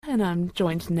and I'm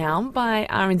joined now by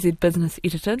RNZ Business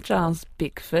Editor Gyles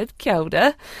Beckford. Kia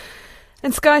ora.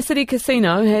 And SkyCity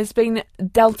Casino has been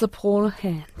dealt a poor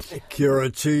hand. Kia ora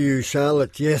to you,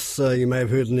 Charlotte. Yes, you may have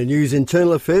heard in the news,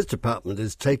 Internal Affairs Department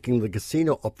is taking the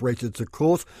casino operator to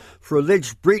court for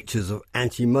alleged breaches of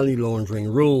anti-money laundering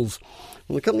rules.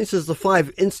 Well, the company says the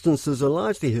 5 instances are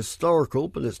largely historical,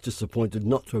 but it's disappointed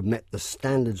not to have met the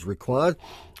standards required,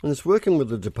 and is working with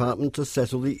the department to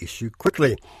settle the issue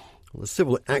quickly. Well, the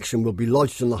civil action will be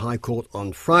lodged in the High Court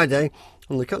on Friday,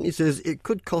 and the company says it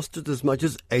could cost it as much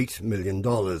as $8 million.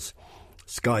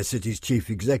 SkyCity's Chief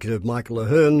Executive Michael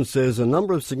Ahern says a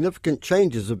number of significant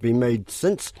changes have been made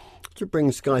since to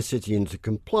bring SkyCity into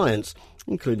compliance,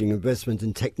 including investment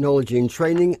in technology and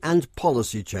training and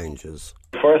policy changes.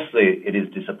 Firstly, it is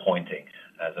disappointing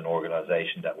as an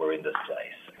organisation that we're in this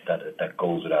place. That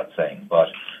goes without saying. But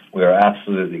we are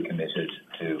absolutely committed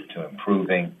to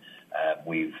improving.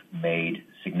 We've made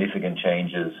significant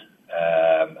changes,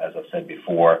 as I've said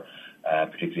before,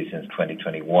 particularly since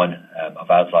 2021. I've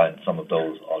outlined some of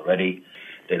those already.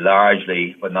 They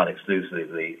largely, but not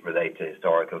exclusively, relate to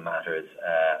historical matters,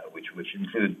 which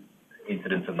include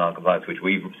incidents of non-compliance, which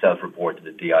we've self-reported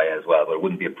to the DI as well. But it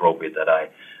wouldn't be appropriate that I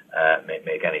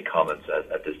make any comments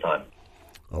at this time.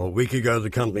 A week ago, the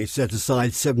company set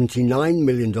aside $79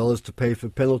 million to pay for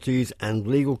penalties and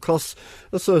legal costs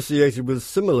associated with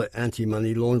similar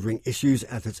anti-money laundering issues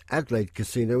at its Adelaide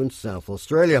casino in South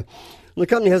Australia. The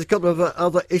company has a couple of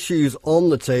other issues on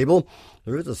the table.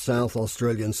 There is a South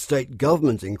Australian state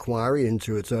government inquiry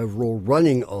into its overall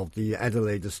running of the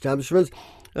Adelaide establishment,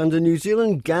 and a New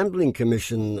Zealand Gambling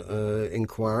Commission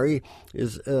inquiry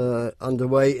is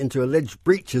underway into alleged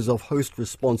breaches of host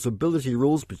responsibility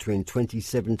rules between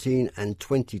 2017 and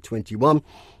 2021,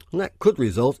 and that could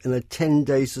result in a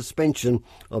 10-day suspension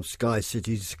of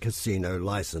SkyCity's casino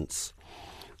licence.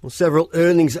 Well, several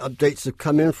earnings updates have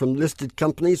come in from listed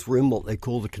companies. We're in what they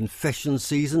call the confession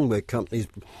season, where companies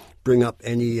bring up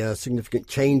any significant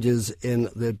changes in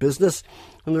their business,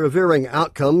 and there are varying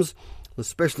outcomes. The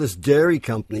specialist dairy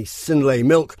company Synlait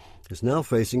Milk is now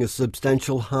facing a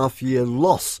substantial half-year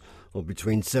loss of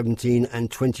between $17 and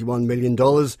 $21 million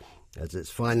as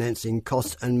its financing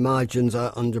costs and margins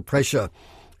are under pressure.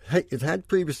 It had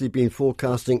previously been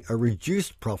forecasting a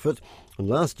reduced profit, and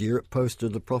last year it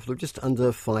posted a profit of just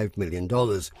under $5 million.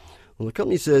 Well, the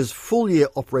company says full-year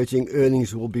operating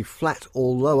earnings will be flat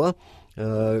or lower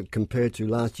compared to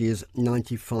last year's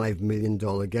 $95 million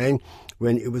gain,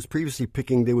 when it was previously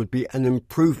picking there would be an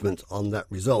improvement on that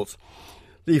result.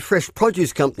 The fresh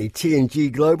produce company T&G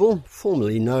Global,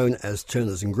 formerly known as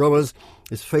Turners and Growers,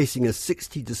 is facing a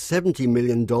 $60 to $70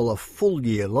 million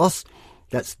full-year loss.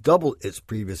 That's double its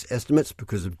previous estimates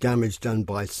because of damage done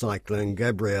by Cyclone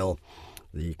Gabrielle.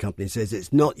 The company says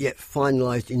it's not yet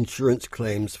finalised insurance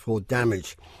claims for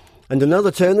damage. And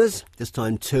another Turners, this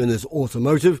time Turners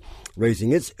Automotive,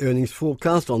 raising its earnings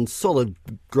forecast on solid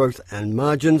growth and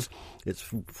margins. It's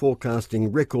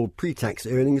forecasting record pre-tax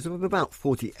earnings of about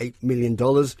 $48 million.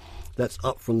 That's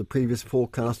up from the previous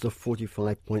forecast of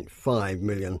 $45.5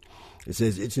 million. It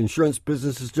says its insurance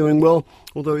business is doing well,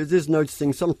 although it is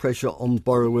noticing some pressure on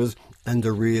borrowers and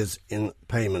arrears in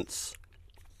payments.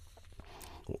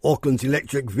 Auckland's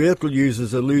electric vehicle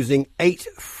users are losing 8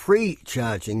 free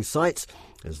charging sites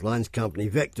as lines company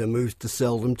Vector moves to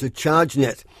sell them to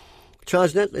ChargeNet.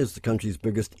 ChargeNet is the country's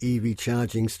biggest EV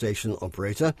charging station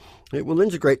operator. It will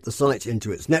integrate the sites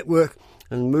into its network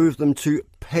and move them to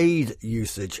paid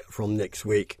usage from next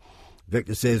week.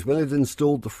 Vector says when it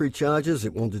installed the free chargers,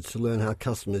 it wanted to learn how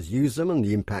customers use them and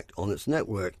the impact on its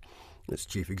network. Its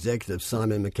chief executive,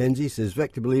 Simon McKenzie, says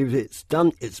Vector believes it's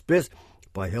done its bit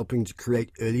by helping to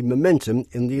create early momentum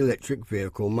in the electric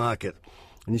vehicle market.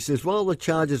 And he says while the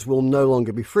chargers will no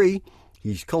longer be free,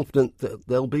 he's confident that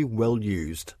they'll be well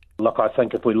used. Look, I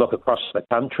think if we look across the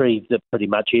country, that pretty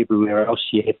much everywhere else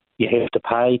you have to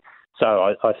pay. So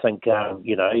I think,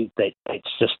 that it's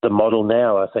just the model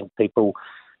now. I think people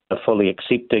are fully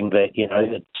accepting that,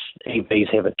 that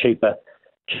EVs have a cheaper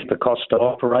cost to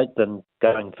operate than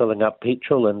filling up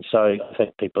petrol. And so I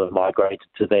think people have migrated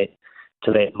to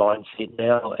that mindset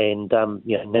now. And,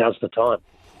 now's the time.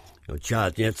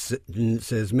 ChargeNet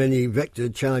says many Vector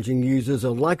charging users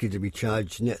are likely to be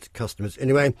ChargeNet customers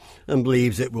anyway and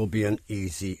believes it will be an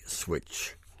easy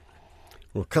switch.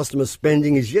 Well, customer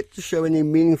spending is yet to show any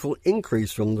meaningful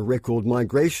increase from the record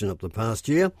migration of the past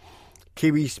year.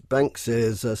 Kiwi Bank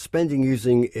says spending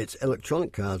using its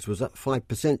electronic cards was up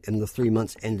 5% in the 3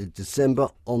 months ended December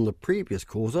on the previous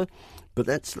quarter, but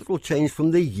that's little change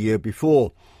from the year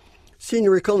before.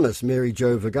 Senior economist Mary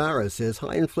Jo Vergara says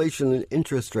high inflation and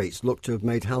interest rates look to have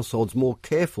made households more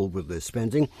careful with their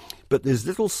spending, but there's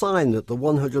little sign that the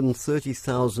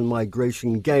 130,000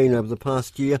 migration gain over the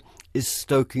past year is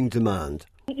stoking demand.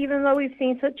 Even though we've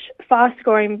seen such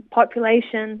fast-growing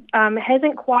population, it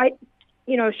hasn't quite,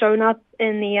 shown up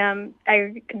in the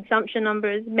aggregate consumption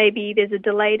numbers. Maybe there's a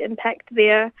delayed impact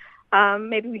there.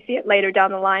 Maybe we see it later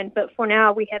down the line, but for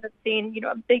now we haven't seen,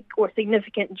 a big or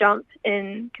significant jump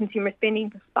in consumer spending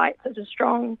despite such a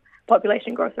strong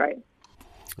population growth rate.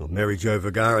 Well, Mary Jo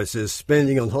Vergara says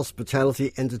spending on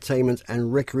hospitality, entertainment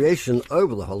and recreation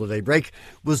over the holiday break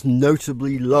was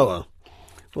notably lower.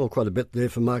 Well, quite a bit there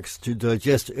for markets to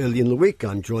digest early in the week.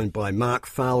 I'm joined by Mark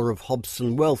Fowler of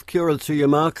Hobson Wealth. Kia ora to you,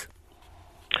 Mark.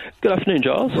 Good afternoon,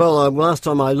 Giles. Well, last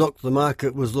time I looked, the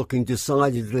market was looking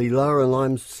decidedly lower, and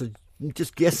I'm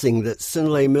just guessing that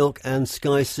Synlait Milk and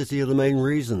SkyCity are the main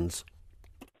reasons.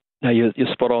 No, you're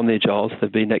spot on there, Giles.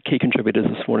 They've been key contributors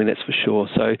this morning, that's for sure.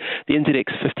 So the NZX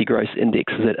 50 gross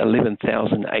index is at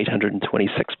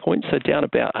 11,826 points, so down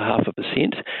about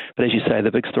 0.5%. But as you say, the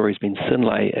big story has been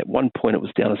Synlait. At one point, it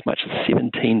was down as much as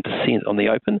 17% on the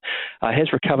open.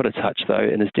 Has recovered a touch, though,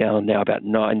 and is down now about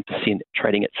 9%,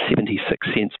 trading at 76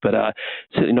 cents. But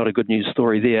certainly not a good news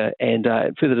story there. And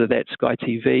further to that, Sky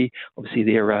TV, obviously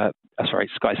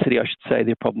SkyCity, I should say,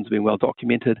 their problems have been well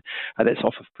documented. That's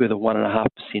off a further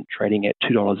 1.5%, trading at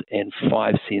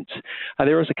 $2.05.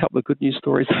 There is a couple of good news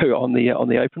stories though on the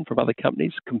open from other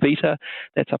companies. Comvita,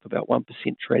 that's up about 1%,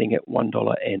 trading at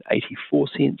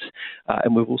 $1.84.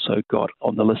 And we've also got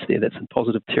on the list there that's in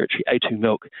positive territory, A2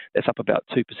 Milk, that's up about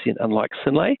 2%, unlike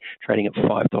Synlait, trading at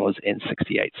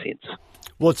 $5.68.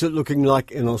 What's it looking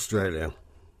like in Australia?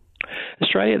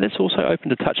 Australia, that's also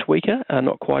opened a touch weaker,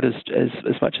 not quite as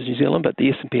much as New Zealand, but the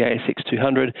S&P ASX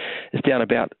 200 is down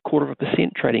about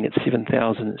 0.25%, trading at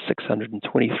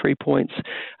 7,623 points.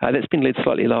 That's been led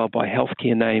slightly lower by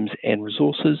healthcare names and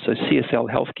resources. So CSL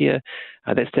Healthcare,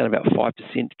 that's down about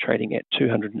 5%, trading at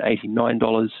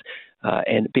 $289.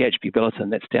 And BHP Billiton,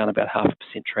 that's down about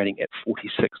 0.5%, trading at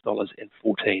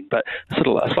 $46.14. But a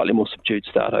slightly more subdued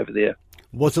start over there.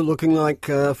 What's it looking like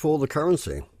for the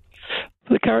currency?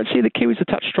 For the currency, the Kiwis are a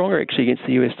touch stronger actually against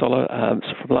the US dollar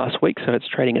from last week, so it's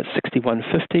trading at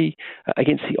 61.50.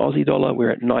 Against the Aussie dollar,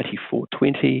 we're at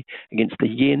 94.20. Against the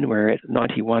yen, we're at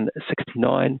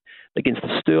 91.69. Against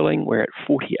the sterling, we're at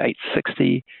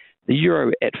 48.60. The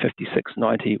euro at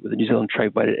 56.90, with the New Zealand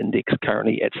Trade Weighted Index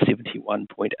currently at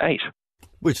 71.8.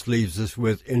 Which leaves us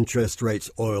with interest rates,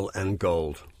 oil and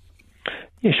gold.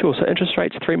 Yeah, sure. So interest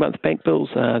rates, 3-month bank bills,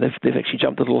 they've actually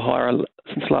jumped a little higher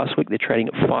since last week. They're trading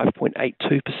at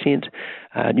 5.82%.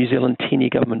 New Zealand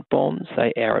 10-year government bonds,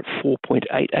 they are at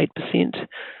 4.88%.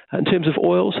 In terms of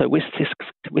oil, so West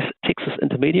Texas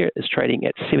Intermediate is trading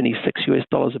at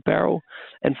 $76 a barrel.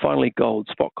 And finally, gold,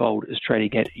 spot gold, is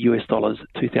trading at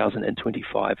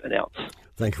 $2,025 an ounce.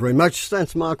 Thank you very much.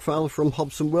 That's Mark Fowler from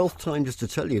Hobson Wealth. Time just to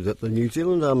tell you that the New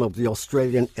Zealand arm of the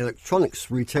Australian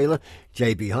electronics retailer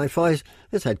JB Hi-Fi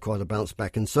has had quite a bounce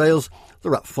back in sales.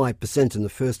 They're up 5% in the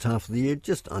first half of the year,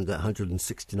 just under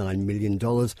 $169 million.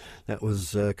 That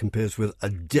was compares with a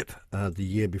dip the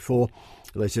year before.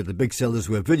 They said the big sellers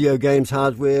were video games,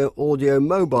 hardware, audio,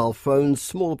 mobile phones,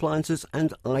 small appliances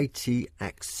and IT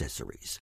accessories.